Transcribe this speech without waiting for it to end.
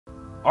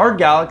Our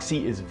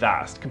galaxy is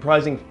vast,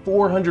 comprising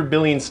 400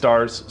 billion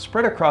stars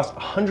spread across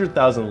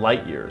 100,000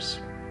 light years.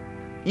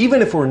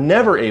 Even if we're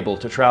never able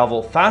to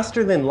travel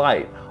faster than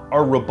light,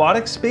 our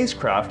robotic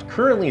spacecraft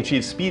currently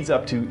achieves speeds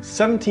up to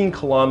 17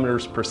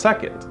 kilometers per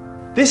second.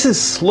 This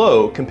is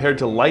slow compared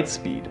to light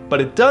speed, but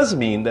it does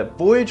mean that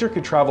Voyager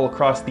could travel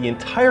across the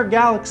entire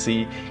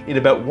galaxy in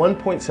about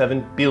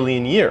 1.7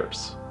 billion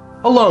years.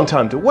 A long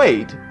time to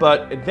wait,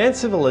 but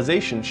advanced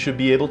civilizations should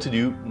be able to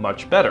do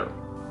much better.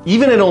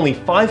 Even at only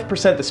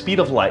 5% the speed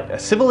of light, a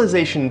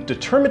civilization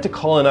determined to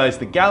colonize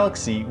the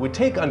galaxy would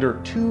take under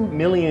 2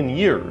 million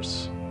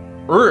years.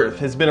 Earth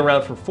has been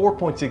around for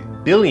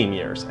 4.6 billion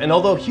years, and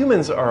although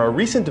humans are a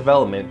recent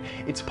development,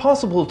 it's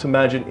possible to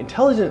imagine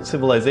intelligent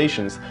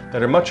civilizations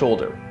that are much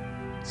older.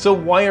 So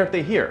why aren't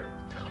they here?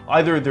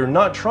 Either they're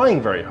not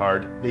trying very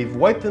hard, they've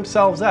wiped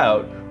themselves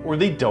out, or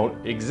they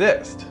don't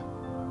exist.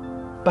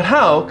 But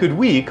how could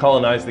we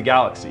colonize the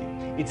galaxy?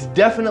 It's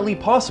definitely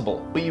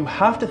possible, but you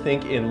have to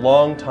think in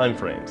long time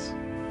frames.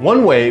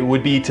 One way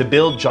would be to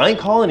build giant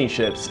colony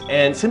ships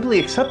and simply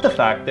accept the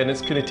fact that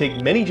it's going to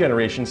take many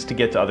generations to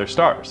get to other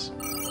stars.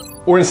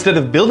 Or instead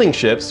of building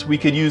ships, we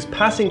could use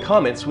passing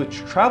comets which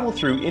travel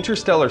through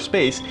interstellar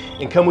space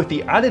and come with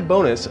the added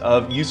bonus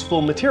of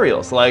useful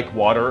materials like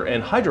water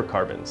and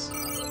hydrocarbons.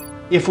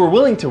 If we're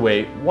willing to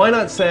wait, why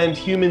not send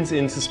humans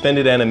in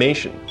suspended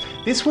animation?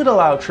 This would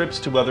allow trips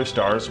to other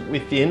stars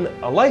within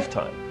a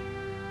lifetime.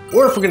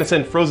 Or if we're going to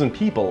send frozen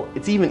people,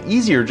 it's even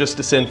easier just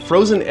to send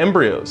frozen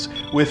embryos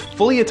with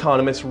fully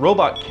autonomous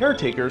robot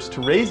caretakers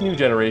to raise new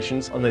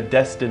generations on the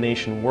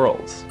destination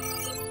worlds.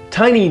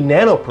 Tiny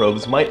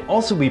nanoprobes might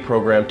also be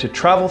programmed to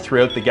travel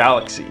throughout the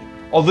galaxy,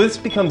 although this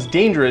becomes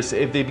dangerous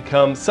if they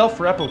become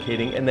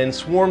self-replicating and then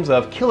swarms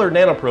of killer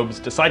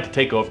nanoprobes decide to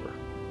take over.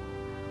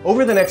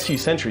 Over the next few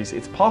centuries,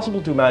 it's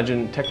possible to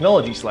imagine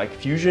technologies like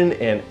fusion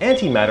and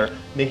antimatter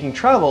making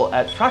travel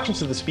at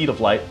fractions of the speed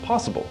of light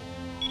possible.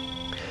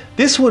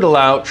 This would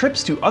allow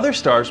trips to other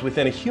stars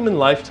within a human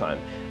lifetime,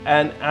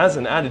 and as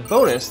an added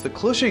bonus, the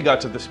closer you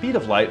got to the speed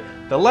of light,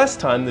 the less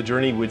time the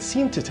journey would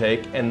seem to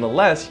take and the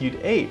less you'd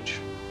age.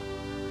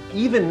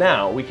 Even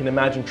now, we can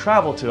imagine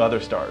travel to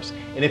other stars,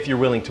 and if you're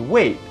willing to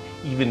wait,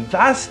 even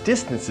vast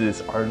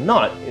distances are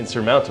not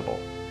insurmountable.